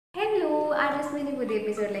ആർട്ടിസ്റ്റിന്റെ പുതിയ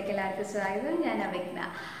എപ്പിസോഡിലേക്ക് എല്ലാവർക്കും സ്വാഗതം. ഞാൻ അവഗ്ന.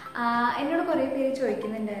 എന്നോട് കുറേ പേര്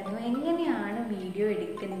ചോദിക്കുന്നുണ്ടായിരുന്നു എങ്ങനെയാണ് വീഡിയോ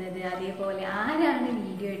എടുക്കുന്നത്, അതേപോലെ ആരാണ്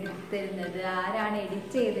വീഡിയോ എടുത്തിരുന്നത്, ആരാണ്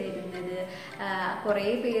എഡിറ്റ് ചെയ്ത് തരുന്നത്, കുറേ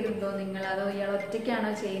പേരുണ്ടോ നിങ്ങൾ, അതോ ഇയാൾ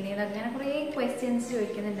ഒറ്റയ്ക്കാണോ ചെയ്യുന്നത്, അങ്ങനെ കുറേ ക്വസ്റ്റ്യൻസ്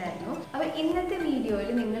ചോദിക്കുന്നുണ്ടായിരുന്നു. അപ്പോൾ ഇന്നത്തെ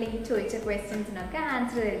വീഡിയോയിൽ നിങ്ങൾ ഈ ചോദിച്ച ക്വസ്റ്റ്യൻസിനൊക്കെ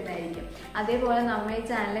ആൻസർ തരുന്നതായിരിക്കും. അതേപോലെ നമ്മൾ ഈ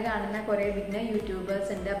ചാനൽ കാണുന്ന കുറേ ബിഗ്നർ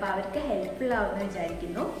യൂട്യൂബേഴ്സ് ഉണ്ട്, അപ്പോൾ അവർക്ക് ഹെൽപ്ഫുൾ ആവുമെന്ന്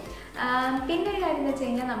വിചാരിക്കുന്നു. പിന്നെ ഒരു കാര്യം എന്ന് വെച്ച്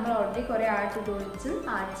കഴിഞ്ഞാൽ നമ്മൾ ഓൾറെഡി കുറേ ആർട്ട് ട്യൂട്ടോറിയൽസും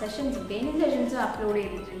ആർട്ട് സെഷൻസും പെയിൻറ്റിംഗ് സെഷൻസും അപ്ലോഡ്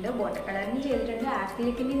ചെയ്തിട്ടുണ്ട്. വാട്ടർ കളറിങ് ചെയ്തിട്ടുണ്ട്,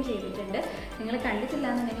 ആക്രിലിക്കിൻ്റെയും ചെയ്തിട്ടുണ്ട്. നിങ്ങൾ കണ്ടിട്ടില്ല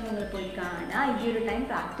എന്നുണ്ടെങ്കിൽ നിങ്ങൾ പോയി കാണുക. ഈ ഒരു ടൈം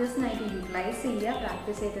പ്രാക്ടീസിനായിട്ട് യൂട്ടിലൈസ് ചെയ്യുക.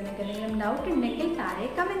 പ്രാക്ടീസ് ചെയ്ത് നിങ്ങൾക്ക് എന്തെങ്കിലും ഡൗട്ട് ഉണ്ടെങ്കിൽ താഴെ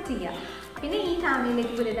കമൻറ്റ് ചെയ്യുക. പിന്നെ ഈ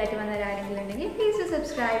ഫാമിലിയിലേക്ക് പുതിയതായിട്ട് വന്ന ആരെങ്കിലും ഉണ്ടെങ്കിൽ please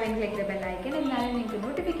subscribe and click the bell icon. എന്നാലും നിങ്ങൾക്ക്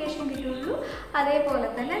നോട്ടിഫിക്കേഷൻ കിട്ടുള്ളൂ. അതേപോലെ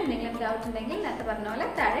തന്നെ എന്തെങ്കിലും ഡൗട്ട് ഉണ്ടെങ്കിൽ നേരത്തെ പറഞ്ഞ പോലെ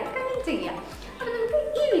താഴെ കമൻറ്റ് ചെയ്യുക. അപ്പോൾ നമുക്ക്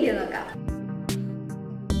ഈ വീഡിയോ നോക്കാം.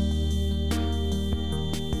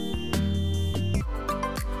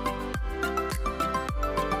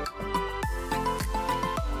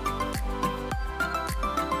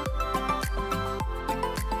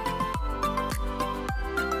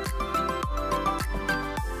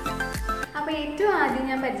 അപ്പോൾ ഏറ്റവും ആദ്യം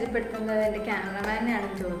ഞാൻ പരിചയപ്പെടുത്തുന്നത് എൻ്റെ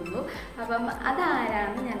ക്യാമറമാനാണെന്ന് തോന്നുന്നു. അപ്പം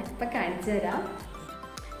അതാരാണെന്ന് ഞാനിപ്പോൾ കാണിച്ചു തരാം.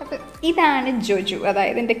 അപ്പം ഇതാണ് ജോജു,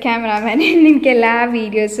 അതായത് എൻ്റെ ക്യാമറാമാൻ. എനിക്ക് എല്ലാ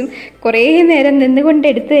വീഡിയോസും കുറേ നേരം നിന്നുകൊണ്ട്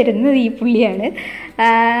എടുത്ത് തരുന്നത് ഈ പുള്ളിയാണ്.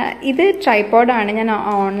 ഇത് ട്രൈപോഡാണ്, ഞാൻ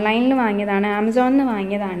ഓൺലൈനിൽ വാങ്ങിയതാണ്, ആമസോണിൽ നിന്ന്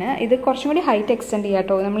വാങ്ങിയതാണ്. ഇത് കുറച്ചും കൂടി ഹൈറ്റ് എക്സ്റ്റെൻഡ് ചെയ്യാം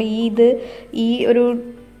കേട്ടോ. നമ്മൾ ഈ ഒരു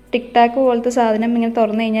ടിക് ടാക്ക് പോലത്തെ സാധനം ഇങ്ങനെ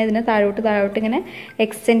തുറന്നു കഴിഞ്ഞാൽ ഇതിനെ താഴോട്ട് ഇങ്ങനെ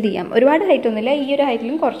എക്സ്റ്റെൻഡ് ചെയ്യാം. ഒരുപാട് ഹൈറ്റ് ഒന്നുമില്ല, ഈ ഒരു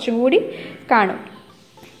ഹൈറ്റിലും കുറച്ചും കൂടി കാണും.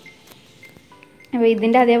 അപ്പോൾ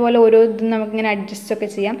ഇതിൻ്റെ അതേപോലെ ഓരോ ഇതും നമുക്കിങ്ങനെ അഡ്ജസ്റ്റൊക്കെ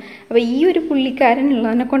ചെയ്യാം. അപ്പോൾ ഈ ഒരു പുള്ളിക്കാരൻ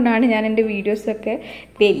ഉള്ളതിനെ കൊണ്ടാണ് ഞാൻ എൻ്റെ വീഡിയോസൊക്കെ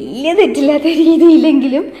വലിയ തെറ്റില്ലാത്ത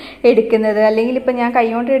രീതിയിലെങ്കിലും എടുക്കുന്നത്. അല്ലെങ്കിൽ ഇപ്പോൾ ഞാൻ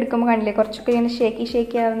കൈകൊണ്ട് എടുക്കുമ്പോൾ കണ്ടില്ലേ കുറച്ചൊക്കെ ഇങ്ങനെ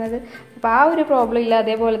ഷേക്കി ആവുന്നത്. അപ്പോൾ ആ ഒരു പ്രോബ്ലം ഇല്ല.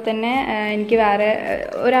 അതേപോലെ തന്നെ എനിക്ക് വേറെ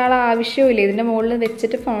ഒരാൾ ആവശ്യമില്ല. ഇതിൻ്റെ മുകളിൽ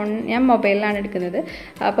വെച്ചിട്ട് ഞാൻ മൊബൈലിലാണ് എടുക്കുന്നത്.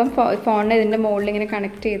 അപ്പം ഫോണിനെ ഇതിൻ്റെ മുകളിൽ ഇങ്ങനെ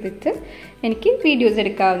കണക്ട് ചെയ്തിട്ട് എനിക്ക് വീഡിയോസ്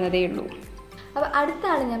എടുക്കാവുന്നതേ ഉള്ളൂ. അപ്പോൾ അടുത്ത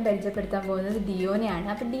ആൾ ഞാൻ പരിചയപ്പെടുത്താൻ പോകുന്നത് ഡിയോനെയാണ്.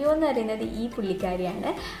 അപ്പോൾ ഡിയോ എന്ന് പറയുന്നത് ഈ പുള്ളിക്കാരിയാണ്.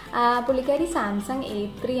 പുള്ളിക്കാരി സാംസങ്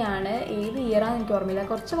A3 ആണ്. ഏത് ഇയറാണെന്ന് എനിക്ക് ഓർമ്മയില്ല,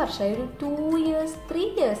 കുറച്ച് വർഷമായി, ഒരു 3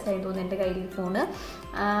 ഇയേഴ്സ് ആയി തോന്നുന്നു എൻ്റെ കയ്യിൽ ഫോണ്.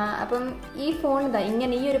 അപ്പം ഈ ഫോൺ ഇതാ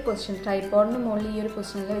ഇങ്ങനെ ഈ ഒരു പൊസിഷൻ, ട്രൈപോഡിന് മുകളിൽ ഈ ഒരു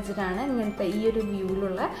പൊസിഷനിൽ വെച്ചിട്ടാണ് ഇങ്ങനത്തെ ഈ ഒരു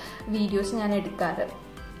വ്യൂവിലുള്ള വീഡിയോസ് ഞാൻ എടുക്കാറ്.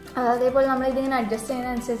 അതേപോലെ നമ്മളിതിങ്ങനെ അഡ്ജസ്റ്റ്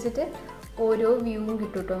ചെയ്യുന്നതനുസരിച്ചിട്ട് ഓരോ വ്യൂവും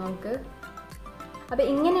കിട്ടും കേട്ടോ നമുക്ക്. അപ്പോൾ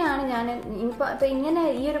ഇങ്ങനെയാണ് ഞാൻ ഇപ്പോൾ ഇങ്ങനെ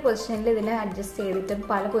ഈ ഒരു പൊസിഷനിൽ ഇതിനെ അഡ്ജസ്റ്റ് ചെയ്തിട്ട്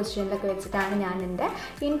പല പൊസിഷനിലൊക്കെ വെച്ചിട്ടാണ് ഞാൻ എൻ്റെ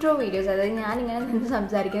ഇൻട്രോ വീഡിയോസ്, അതായത് ഞാനിങ്ങനെ നിന്ന്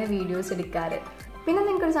സംസാരിക്കുന്ന വീഡിയോസ് എടുക്കാറ്. പിന്നെ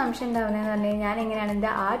നിങ്ങൾക്കൊരു സംശയം ഉണ്ടാവുന്നതെന്ന് പറഞ്ഞു കഴിഞ്ഞാൽ ഞാൻ എങ്ങനെയാണ് എൻ്റെ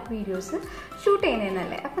ആർട്ട് വീഡിയോസ് ഷൂട്ട്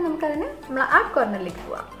ചെയ്യുന്നതെന്നല്ലേ. അപ്പോൾ നമുക്കതിന് നമ്മൾ ആർട്ട് കോർണറിലേക്ക്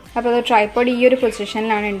പോവാം. അപ്പോൾ അത് ട്രൈപോഡ് ഈ ഒരു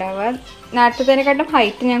പൊസിഷനിലാണ് ഉണ്ടാവുക. നേരത്തേക്കാട്ടും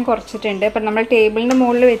ഹൈറ്റ് ഞാൻ കുറച്ചിട്ടുണ്ട്. അപ്പം നമ്മൾ ടേബിളിൻ്റെ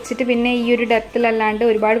മുകളിൽ വെച്ചിട്ട് പിന്നെ ഈ ഒരു ഡെപ്തിലല്ലാണ്ട്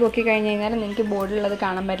ഒരുപാട് പൊക്കി കഴിഞ്ഞ് കഴിഞ്ഞാൽ നിങ്ങൾക്ക് ബോർഡിലുള്ളത്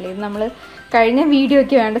കാണാൻ പറ്റില്ല. ഇത് നമ്മൾ കഴിഞ്ഞ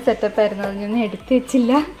വീഡിയോയ്ക്ക് വേണ്ട സെറ്റപ്പ് ആയിരുന്നു, അതൊന്നും എടുത്ത്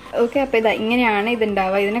വെച്ചില്ല. ഓക്കെ, അപ്പോൾ ഇങ്ങനെയാണ്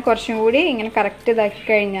ഇതുണ്ടാവുക. ഇതിനെ കുറച്ചും കൂടി ഇങ്ങനെ കറക്റ്റ് ഇതാക്കി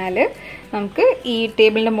കഴിഞ്ഞാൽ നമുക്ക് ഈ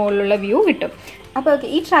ടേബിളിൻ്റെ മുകളിലുള്ള വ്യൂ കിട്ടും. അപ്പോൾ ഓക്കെ,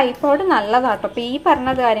 ഈ ട്രൈപോഡ് നല്ലതാട്ടോ. അപ്പോൾ ഈ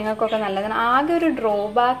പറഞ്ഞ കാര്യങ്ങൾക്കൊക്കെ നല്ലതാണ്. ആകെ ഒരു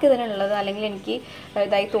ഡ്രോബാക്ക് ഇതിനുള്ളത്, അല്ലെങ്കിൽ എനിക്ക്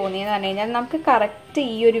ഇതായി തോന്നിയെന്ന് പറഞ്ഞു കഴിഞ്ഞാൽ നമുക്ക് കറക്റ്റ്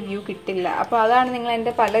ഈ ഒരു വ്യൂ കിട്ടില്ല. അപ്പോൾ അതാണ് നിങ്ങൾ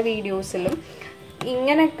എൻ്റെ പല വീഡിയോസിലും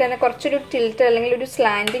ഇങ്ങനെയൊക്കെ കുറച്ചൊരു ടിൽറ്റ് അല്ലെങ്കിൽ ഒരു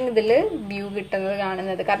സ്ലാൻഡിങ് ഇതിൽ വ്യൂ കിട്ടുന്നത്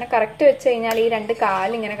കാണുന്നത്. കാരണം കറക്റ്റ് വെച്ച് കഴിഞ്ഞാൽ ഈ രണ്ട്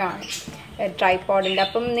കാലിങ്ങനെ കാണും ട്രൈപോഡിൻ്റെ.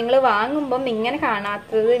 അപ്പം നിങ്ങൾ വാങ്ങുമ്പം ഇങ്ങനെ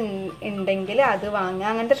കാണാത്തത് ഉണ്ടെങ്കിൽ അത് വാങ്ങുക.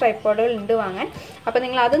 അങ്ങനത്തെ ട്രൈപോഡുകൾ ഉണ്ട് വാങ്ങാൻ. അപ്പം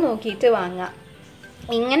നിങ്ങൾ അത് നോക്കിയിട്ട് വാങ്ങുക.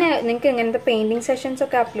 ഇങ്ങനെ നിങ്ങൾക്ക് ഇങ്ങനത്തെ പെയിൻറ്റിങ് സെഷൻസ്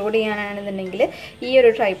ഒക്കെ അപ്ലോഡ് ചെയ്യാനാണെന്നുണ്ടെങ്കിൽ ഈ ഒരു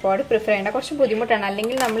ട്രൈപോഡ് പ്രിഫർ ചെയ്യേണ്ട. കുറച്ച് ബുദ്ധിമുട്ടാണ്.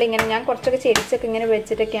 അല്ലെങ്കിൽ നമ്മളിങ്ങനെ ഞാൻ കുറച്ചൊക്കെ ചെടിച്ചൊക്കെ ഇങ്ങനെ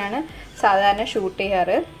വെച്ചിട്ടൊക്കെയാണ് സാധാരണ ഷൂട്ട്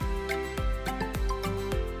ചെയ്യാറ്.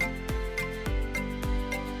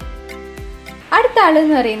 അടുത്ത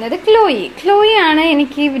ആളെന്ന് പറയുന്നത് ക്ലോയി ആണ്.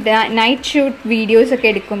 എനിക്ക് നൈറ്റ് ഷൂട്ട് വീഡിയോസ് ഒക്കെ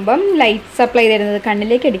എടുക്കുമ്പം ലൈറ്റ് സപ്ലൈ തരുന്നത്,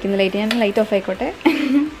 കണ്ണിലേക്ക് അടിക്കുന്ന ലൈറ്റ്. ഞാൻ ലൈറ്റ് ഓഫ് ആയിക്കോട്ടെ.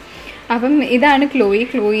 അപ്പം ഇതാണ് ക്ലോയി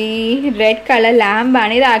റെഡ് കളർ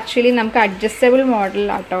ലാമ്പാണ്. ഇത് ആക്ച്വലി നമുക്ക് അഡ്ജസ്റ്റബിൾ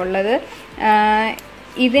മോഡലാട്ടോ ഉള്ളത്.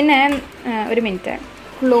 ഇതിന് ഒരു മിനിറ്റ്,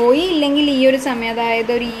 ക്ലോയി ഇല്ലെങ്കിൽ ഈ ഒരു സമയം,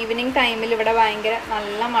 അതായത് ഒരു ഈവനിങ് ടൈമിൽ ഇവിടെ ഭയങ്കര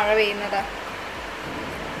നല്ല മഴ പെയ്യുന്നതാണ്.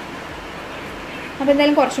 അപ്പോൾ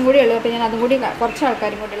എന്തായാലും കുറച്ചും കൂടി ഉള്ളൂ. അപ്പോൾ ഞാൻ അതും കൂടി കുറച്ച്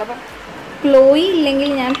ആൾക്കാരും കൂടി ഉള്ളൂ. അപ്പം ക്ലോയി ഇല്ലെങ്കിൽ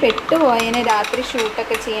ഞാൻ പെട്ടുപോയതിനെ രാത്രി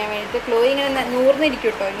ഷൂട്ടൊക്കെ ചെയ്യാൻ വേണ്ടിയിട്ട്. ക്ലോയി ഇങ്ങനെ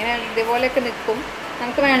നൂർന്നിരിക്കും കേട്ടോ, ഇങ്ങനെ ഇതേപോലെയൊക്കെ നിൽക്കും.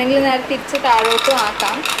 നമുക്ക് വേണമെങ്കിൽ നേരെ തിരിച്ച് താഴോട്ടും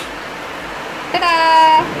ആക്കാം.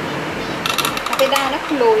 അപ്പോൾ ഇതാണ്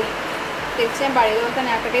ക്ലോയി. തിരിച്ച് ഞാൻ പഴയതുപോലെ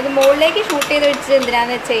തന്നെ ആക്കട്ടെ. ഇത് മുകളിലേക്ക് ഷൂട്ട് ചെയ്ത് വെച്ചത്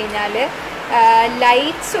എന്തിനാണെന്ന് വെച്ച് കഴിഞ്ഞാൽ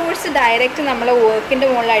ലൈറ്റ് സോഴ്സ് ഡയറക്റ്റ് നമ്മളെ വർക്കിൻ്റെ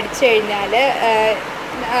മുകളിൽ അടിച്ചു കഴിഞ്ഞാൽ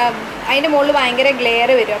അതിൻ്റെ മുകളിൽ ഭയങ്കര ഗ്ലെയർ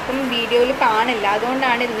വരും, അപ്പം വീഡിയോയിൽ കാണില്ല.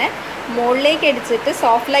 അതുകൊണ്ടാണ് ഇതിനെ മുകളിലേക്ക് അടിച്ചിട്ട്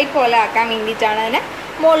സോഫ്റ്റ് ലൈറ്റ് പോലെ ആക്കാൻ വേണ്ടിയിട്ടാണ് അതിനെ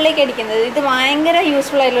മുകളിലേക്ക് അടിക്കുന്നത്. ഇത് ഭയങ്കര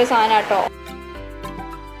യൂസ്ഫുൾ ആയിട്ടുള്ള ഒരു സാധനം കേട്ടോ.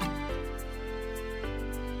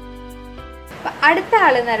 അടുത്ത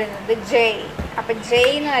ആളെന്ന് പറയുന്നത് ജയ്. അപ്പം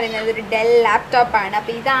ജയ് എന്ന് പറയുന്നത് ഒരു ഡെൽ ലാപ്ടോപ്പാണ്.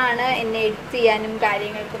 അപ്പോൾ ഇതാണ് എന്നെ എഡിറ്റ് ചെയ്യാനും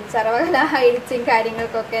കാര്യങ്ങൾക്കും സർവകലാ എഡിറ്റിങ്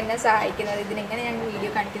കാര്യങ്ങൾക്കൊക്കെ എന്നെ സഹായിക്കുന്നത്. ഇതിനെങ്ങനെ ഞാൻ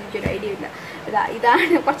വീഡിയോ കാണിക്കുന്ന എനിക്കൊരു ഐഡിയ ഇല്ല.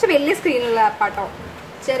 ഇതാണ് കുറച്ച് വലിയ സ്ക്രീനുള്ള ലാപ്പാട്ടോ,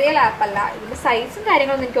 ചെറിയ ലാപ്പല്ല. ഇതിൻ്റെ സൈസും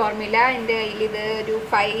കാര്യങ്ങളൊന്നും എനിക്ക് ഓർമ്മയില്ല. എൻ്റെ കയ്യിൽ ഇത് ഒരു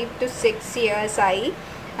 5 to 6 years ആയി.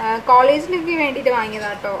 കോളേജിനൊക്കെ വേണ്ടിയിട്ട്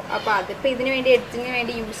വാങ്ങിയതാട്ടോ. അപ്പോൾ അതിപ്പോൾ ഇതിന് വേണ്ടി എഡിറ്റിങ്ങിന്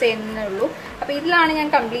വേണ്ടി യൂസ് ചെയ്യുന്നേ ഉള്ളൂ. അപ്പോൾ ഇതിലാണ് ഞാൻ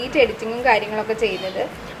കംപ്ലീറ്റ് എഡിറ്റിങ്ങും കാര്യങ്ങളൊക്കെ ചെയ്യുന്നത്.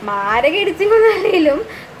 മാരക എഡിറ്റിങ്ങൊന്നും അല്ലെങ്കിലും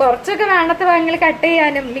കുറച്ചൊക്കെ വേണ്ടത്തെ ഭാഗങ്ങൾ കട്ട്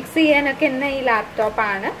ചെയ്യാനും മിക്സ് ചെയ്യാനൊക്കെ എന്നെ ഈ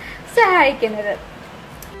ലാപ്ടോപ്പാണ് സഹായിക്കുന്നത്.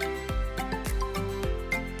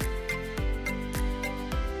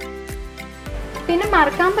 പിന്നെ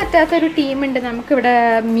മറക്കാൻ പറ്റാത്തൊരു ടീമുണ്ട് നമുക്കിവിടെ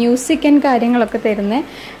മ്യൂസിക് ആൻഡ് കാര്യങ്ങളൊക്കെ തരുന്നത്.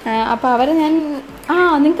 അപ്പോൾ അവരെ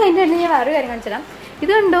നിങ്ങൾക്ക് അതിൻ്റെ ഇടയിൽ ഞാൻ വേറൊരു കാര്യം കാണിച്ചു തരാം.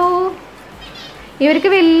 ഇത് കണ്ടോ, ഇവർക്ക്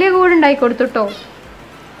വലിയ കൂടുണ്ടായി കൊടുത്തുട്ടോ.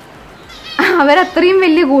 അവരത്രയും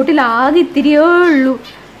വലിയ കൂട്ടിൽ ആകെ ഇത്തിരിയേ ഉള്ളൂ.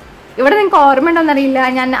 ഇവിടെ നിങ്ങൾക്ക് ഓർമ്മ ഉണ്ടോയെന്നറിയില്ല,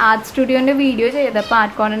 ഞാൻ ആർട്ട് സ്റ്റുഡിയോൻ്റെ വീഡിയോ ചെയ്തപ്പോൾ,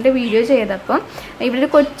 ആർട്ട് കോർണറിൻ്റെ വീഡിയോ ചെയ്തപ്പം ഇവിടെ ഒരു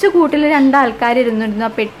കൊച്ചു കൂട്ടിൽ 2 ആൾക്കാർ ഇരുന്നിരുന്നു.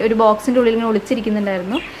 ആ ഒരു ബോക്സിൻ്റെ ഉള്ളിൽ ഇങ്ങനെ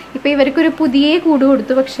ഒളിച്ചിരിക്കുന്നുണ്ടായിരുന്നു. ഇപ്പോൾ ഇവർക്കൊരു പുതിയ കൂട്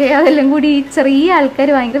കൊടുത്തു. പക്ഷേ അതെല്ലാം കൂടി ഈ ചെറിയ ആൾക്കാർ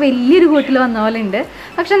ഭയങ്കര വലിയൊരു കൂട്ടിൽ വന്ന പോലെ ഉണ്ട്.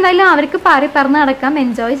 പക്ഷെ എന്തായാലും അവർക്ക് പറന്ന് നടക്കാം,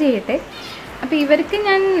 എൻജോയ് ചെയ്യട്ടെ. അപ്പോൾ ഇവർക്ക്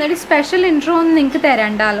ഞാൻ ഒരു സ്പെഷ്യൽ ഇൻട്രോ ഒന്നും നിങ്ങൾക്ക്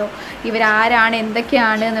തരണ്ടല്ലോ, ഇവരാരാണ്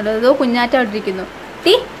എന്തൊക്കെയാണ് എന്നുള്ളത്. കുഞ്ഞാറ്റ ഇട്ടിരിക്കുന്നു.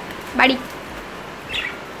 ടീ ബടി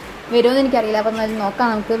വരുമോയെന്ന് എനിക്കറിയില്ല. അപ്പം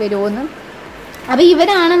നോക്കാം നമുക്ക് വരുമോയെന്ന്. അപ്പോൾ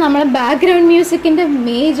ഇവരാണ് നമ്മളെ ബാക്ക്ഗ്രൗണ്ട് മ്യൂസിക്കിൻ്റെ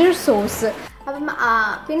മേജർ സോഴ്സ്. അപ്പം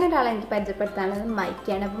പിന്നെ ഒരാളെ എനിക്ക് പരിചയപ്പെടുത്താനുള്ളത്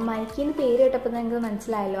മൈക്കാണ്. അപ്പം മൈക്കിന് പേര് കേട്ടപ്പോൾ നിങ്ങൾക്ക്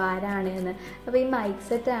മനസ്സിലായല്ലോ ആരാണ് എന്ന്. അപ്പോൾ ഈ മൈക്ക്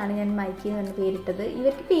സെറ്റാണ് ഞാൻ മൈക്കി എന്ന് പറഞ്ഞ പേരിട്ടത്.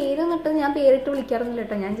 ഇവർക്ക് പേരൊന്നും ഇട്ടത് ഞാൻ പേരിട്ട് വിളിക്കാറൊന്നുമില്ല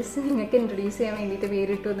കേട്ടോ. ഞാൻ ജസ്റ്റ് നിങ്ങൾക്ക് ഇൻട്രൊഡ്യൂസ് ചെയ്യാൻ വേണ്ടിയിട്ട്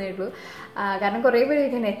പേരിട്ടു എന്നേ ഉള്ളൂ. കാരണം കുറേ പേര്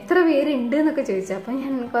ചോദിക്കാൻ എത്ര പേരുണ്ട് എന്നൊക്കെ ചോദിച്ചു. അപ്പം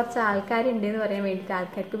ഞാൻ കുറച്ച് ആൾക്കാരുണ്ട് എന്ന് പറയാൻ വേണ്ടിയിട്ട്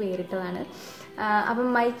ആൾക്കാർക്ക് പേരിട്ടതാണ്. അപ്പം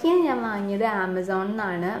മൈക്കിന് ഞാൻ വാങ്ങിയത് ആമസോണിൽ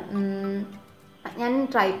നിന്നാണ്. ഞാൻ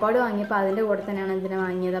ട്രൈപോഡ് വാങ്ങിയപ്പോൾ അതിൻ്റെ കൂടെ തന്നെയാണ് ഇതിനെ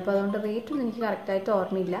വാങ്ങിയത്. അപ്പോൾ അതുകൊണ്ട് റേറ്റൊന്നും എനിക്ക് കറക്റ്റായിട്ട്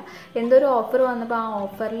ഓർമ്മയില്ല. എന്തോ ഒരു ഓഫർ വന്നപ്പോൾ ആ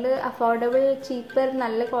ഓഫറിൽ അഫോർഡബിൾ ചീപ്പർ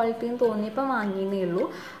നല്ല ക്വാളിറ്റിന്ന് തോന്നിയപ്പോൾ വാങ്ങിയെന്നേ ഉള്ളൂ.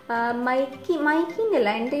 മൈക്കിൻ്റെ അല്ല,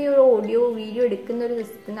 എൻ്റെ ഈ ഒരു ഓഡിയോ വീഡിയോ എടുക്കുന്ന ഒരു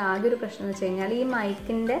സിസ്റ്റത്തിൻ്റെ ആകെ ഒരു പ്രശ്നം എന്ന് വെച്ച് കഴിഞ്ഞാൽ ഈ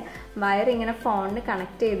മൈക്കിൻ്റെ വയർ ഇങ്ങനെ ഫോണിന്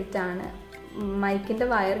കണക്ട്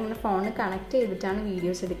ചെയ്തിട്ടാണ്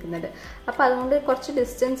വീഡിയോസ് എടുക്കുന്നത്. അപ്പോൾ അതുകൊണ്ട് കുറച്ച്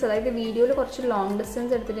ഡിസ്റ്റൻസ്, അതായത് വീഡിയോയിൽ കുറച്ച് ലോങ്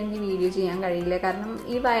ഡിസ്റ്റൻസ് എടുത്തിട്ട് എനിക്ക് വീഡിയോ ചെയ്യാൻ കഴിയില്ല. കാരണം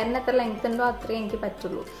ഈ വയറിന് എത്ര ലെങ്ത് ഉണ്ടോ അത്രേ എനിക്ക്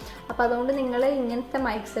പറ്റുള്ളൂ. അപ്പോൾ അതുകൊണ്ട് നിങ്ങൾ ഇങ്ങനത്തെ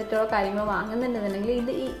മൈക്ക് സെറ്റോ കാര്യങ്ങളോ വാങ്ങുന്നുണ്ടെന്നുണ്ടെങ്കിൽ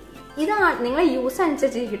ഇതാണ് നിങ്ങളെ യൂസ്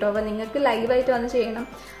അനുസരിച്ചിരിക്കും കേട്ടോ. അപ്പോൾ നിങ്ങൾക്ക് ലൈവായിട്ട് വന്ന് ചെയ്യണം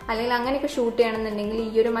അല്ലെങ്കിൽ അങ്ങനെയൊക്കെ ഷൂട്ട് ചെയ്യണമെന്നുണ്ടെങ്കിൽ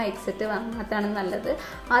ഈ ഒരു മൈക്ക് സെറ്റ് വാങ്ങാത്തതാണ് നല്ലത്.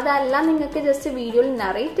 അതല്ല നിങ്ങൾക്ക് ജസ്റ്റ് വീഡിയോയിൽ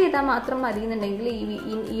നറേറ്റ് ചെയ്താൽ മാത്രം മതി എന്നുണ്ടെങ്കിൽ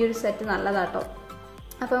ഈ ഒരു സെറ്റ് നല്ലതാട്ടോ.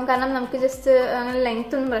 അപ്പം കാരണം നമുക്ക് ജസ്റ്റ് അങ്ങനെ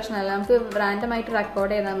ലെങ്ത് ഒന്നും പ്രശ്നമല്ല, നമുക്ക് റാൻഡമായിട്ട്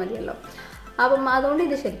റെക്കോർഡ് ചെയ്താൽ മതിയല്ലോ. അപ്പം അതുകൊണ്ട്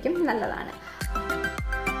ഇത് ശരിക്കും നല്ലതാണ്.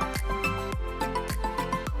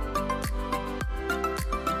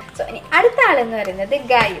 സോ ഇനി അടുത്ത ആളെന്ന് പറയുന്നത്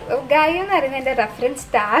ഗായു എന്ന് പറയുന്നത് എൻ്റെ റെഫറൻസ്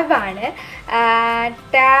ടാബാണ്.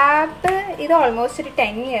 ടാബ് ഇത് ഓൾമോസ്റ്റ് ഒരു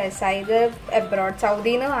 10 years ആയി. ഇത് എബ്രോഡ്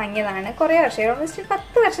സൗദിയിൽ നിന്ന് വാങ്ങിയതാണ്. കുറേ വർഷം, ഓൾമോസ്റ്റ്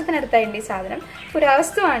 10 വർഷത്തിനടുത്തായിട്ട് ഈ സാധനം.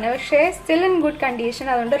 പുരാവസ്തുവാണ്, പക്ഷേ സ്റ്റിൽ ഇൻ ഗുഡ് കണ്ടീഷൻ.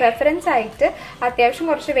 അതുകൊണ്ട് റെഫറൻസ് ആയിട്ട് അത്യാവശ്യം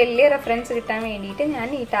കുറച്ച് വലിയ റെഫറൻസ് കിട്ടാൻ വേണ്ടിയിട്ട് ഞാൻ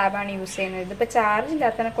ഈ ടാബാണ് യൂസ് ചെയ്യുന്നത്. ഇതിപ്പോൾ ചാർജ്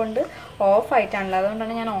ഇല്ലാത്തതിനെ കൊണ്ട് ഓഫ് ആയിട്ടാണല്ലോ,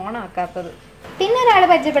 അതുകൊണ്ടാണ് ഞാൻ ഓൺ ആക്കാത്തത്. പിന്നെ ഒരാൾ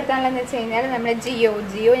പരിചയപ്പെടുത്താനുള്ളതെന്ന് വെച്ച് കഴിഞ്ഞാൽ നമ്മുടെ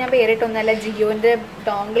ജിയോ ഞാൻ പേരിട്ടൊന്നുമല്ല, ജിയോൻ്റെ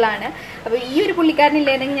ഡോങ്കിളാണ്. അപ്പോൾ ഈ ഒരു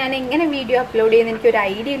പുള്ളിക്കാരനില്ലായിരുന്നെങ്കിൽ ഞാൻ എങ്ങനെ വീഡിയോ അപ്ലോഡ് ചെയ്യുന്നത് എനിക്കൊരു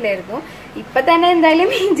ഐഡിയ ഇല്ലായിരുന്നു. ഇപ്പം തന്നെ എന്തായാലും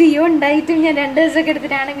ഈ ജിയോ ഉണ്ടായിട്ടും ഞാൻ 2 ദിവസമൊക്കെ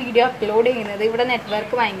എടുത്തിട്ടാണ് വീഡിയോ അപ്ലോഡ് ചെയ്യുന്നത്. ഇവിടെ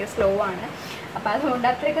നെറ്റ്വർക്ക് ഭയങ്കര സ്ലോ ആണ്. അപ്പോൾ അതുകൊണ്ട്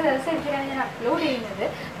അത്രയൊക്കെ ദിവസം എടുത്തിട്ടാണ് ഞാൻ അപ്ലോഡ് ചെയ്യുന്നത്.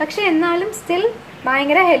 പക്ഷേ എന്നാലും സ്റ്റിൽ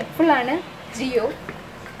ഭയങ്കര ഹെൽപ്ഫുള്ളാണ് ജിയോ.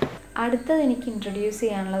 അടുത്തത് എനിക്ക് ഇൻട്രൊഡ്യൂസ്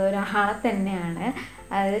ചെയ്യാനുള്ളത് ഒരാളെ തന്നെയാണ്.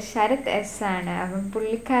 അത് ശരത് എസ് ആണ്. അപ്പം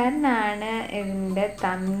പുള്ളിക്കാരനാണ് ഇതിൻ്റെ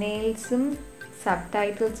തംബ്നെയിൽസും സബ്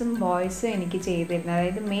ടൈറ്റിൽസും വോയിസും എനിക്ക് ചെയ്തിരുന്നത്,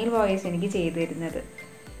 അതായത് മെയിൽ വോയിസ് എനിക്ക് ചെയ്തു തരുന്നത്.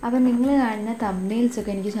 അപ്പം നിങ്ങൾ കാണുന്ന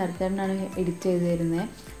തംബ്നെയിൽസൊക്കെ എനിക്ക് ശരത്തേട്ടനാണ് എഡിറ്റ് ചെയ്ത് തരുന്നത്.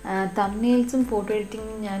 തംബ്നെയിൽസും ഫോട്ടോ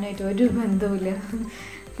എഡിറ്റിങ്ങും ഞാനായിട്ട് ഒരു ബന്ധവുമില്ല.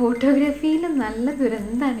 ഫോട്ടോഗ്രാഫിയിൽ നല്ല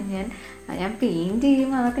ദുരന്തമാണ് ഞാൻ പെയിൻറ്റ്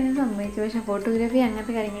ചെയ്യും, അതൊക്കെ ഞാൻ സമ്മതിച്ചു. പക്ഷേ ഫോട്ടോഗ്രാഫി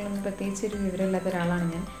അങ്ങനത്തെ കാര്യങ്ങളൊന്നും പ്രത്യേകിച്ച് ഒരു വിവരമില്ലാത്ത ഒരാളാണ്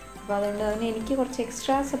ഞാൻ. അപ്പോൾ അതുകൊണ്ട് അതിന് എനിക്ക് കുറച്ച്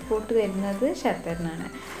എക്സ്ട്രാ സപ്പോർട്ട് തരുന്നത് ശരത്തേട്ടനാണ്.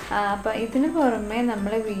 അപ്പോൾ ഇതിന് പുറമെ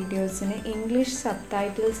നമ്മളെ വീഡിയോസിന് ഇംഗ്ലീഷ് സബ്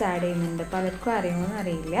ടൈറ്റിൽസ് ആഡ് ചെയ്യുന്നുണ്ട്. പലർക്കും അറിയുമോയെന്ന്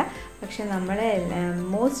അറിയില്ല, പക്ഷെ നമ്മളെ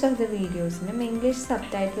most of the വീഡിയോസിനും English sub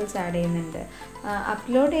titles add ചെയ്യുന്നുണ്ട്.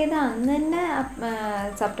 അപ്ലോഡ് ചെയ്ത അന്ന് തന്നെ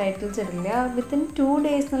സബ് ടൈറ്റിൽസ് ഇടില്ല, വിത്തിൻ 2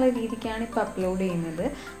 days എന്നുള്ള രീതിക്കാണ് ഇപ്പോൾ അപ്ലോഡ് ചെയ്യുന്നത്.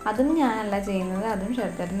 അതും ഞാനല്ല ചെയ്യുന്നത്, അതും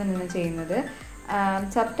ശരത്തേട്ടൻ തന്നെയാണ് ചെയ്യുന്നത്.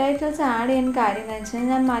 സബ് ടൈറ്റിൽസ് ആഡ് ചെയ്യാൻ കാര്യം എന്താ വെച്ചാൽ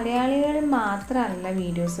ഞാൻ മലയാളികൾ മാത്രമല്ല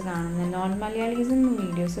വീഡിയോസ് കാണുന്നത്, നോൺ മലയാളീസും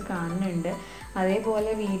വീഡിയോസ് കാണുന്നുണ്ട്.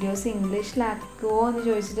 അതേപോലെ വീഡിയോസ് ഇംഗ്ലീഷിലാക്കുമോ എന്ന്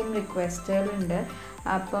ചോദിച്ചിട്ടും റിക്വസ്റ്റുകളുണ്ട്.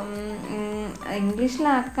 അപ്പം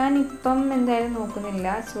ഇംഗ്ലീഷിലാക്കാൻ ഇപ്പം എന്തായാലും നോക്കുന്നില്ല.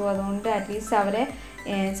 സോ അതുകൊണ്ട് അറ്റ്ലീസ്റ്റ് അവരെ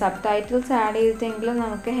സബ് ടൈറ്റിൽസ് ആഡ് ചെയ്തിട്ടെങ്കിലും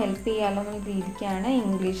നമുക്ക് ഹെൽപ്പ് ചെയ്യാമല്ലോ എന്നുള്ള രീതിക്കാണ്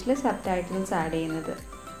ഇംഗ്ലീഷിൽ സബ് ടൈറ്റിൽസ് ആഡ് ചെയ്യുന്നത്.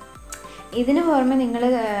 ഇതിന് പുറമെ ഞങ്ങൾ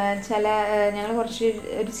കുറച്ച്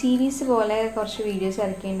ഒരു സീരീസ് പോലെ കുറച്ച് വീഡിയോസ്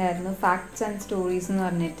ഇറക്കിയിട്ടുണ്ടായിരുന്നു, ഫാക്ട്സ് ആൻഡ് സ്റ്റോറീസ് എന്ന്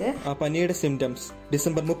പറഞ്ഞിട്ട്. ആ പനിയുടെ സിംറ്റംസ്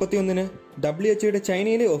ഡിസംബർ 31 WHO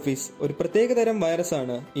ചൈനയിലെ ഓഫീസ് ഒരു പ്രത്യേക തരം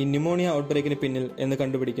വൈറസാണ് ഈ ന്യൂമോണിയ ഔട്ട്ബ്രേക്കിന് പിന്നിൽ എന്ന്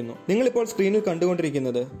കണ്ടുപിടിക്കുന്നു. നിങ്ങളിപ്പോൾ സ്ക്രീനിൽ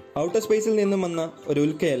കണ്ടുകൊണ്ടിരിക്കുന്നത് ഔട്ടർ സ്പേസിൽ നിന്നും വന്ന ഒരു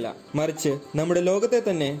ഉൽക്കയല്ല, മറിച്ച് നമ്മുടെ ലോകത്തെ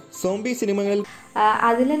തന്നെ സോംബി സിനിമകളിൽ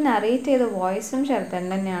അതിൽ നറേറ്റ് ചെയ്ത വോയിസും ശരത്തൻ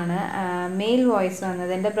തന്നെയാണ്. മെയിൽ വോയിസ്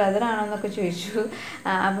വന്നത് എൻ്റെ ബ്രദറാണോ എന്നൊക്കെ ചോദിച്ചു.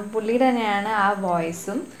 അപ്പം പുള്ളിയുടെ തന്നെയാണ് ആ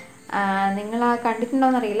വോയിസും. നിങ്ങൾ കണ്ടിട്ടുണ്ടോ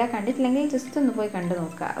എന്നറിയില്ല, കണ്ടിട്ടില്ലെങ്കിൽ ജസ്റ്റ് ഒന്ന് പോയി കണ്ടു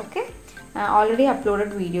നോക്കുക. ഓക്കെ, ഓൾറെഡി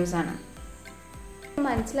അപ്ലോഡഡ് വീഡിയോസാണ്.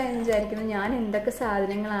 മനസ്സിലായെന്ന് വിചാരിക്കുന്നു ഞാൻ എന്തൊക്കെ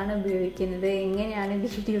സാധനങ്ങളാണ് ഉപയോഗിക്കുന്നത്, എങ്ങനെയാണ്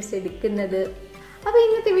വീഡിയോസ് എടുക്കുന്നത്. അപ്പോൾ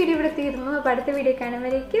ഇന്നത്തെ വീഡിയോ ഇവിടെ തീർന്നു. അപ്പോൾ അടുത്ത വീഡിയോ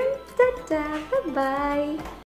കാണുമ്പോഴേക്കും ബൈ.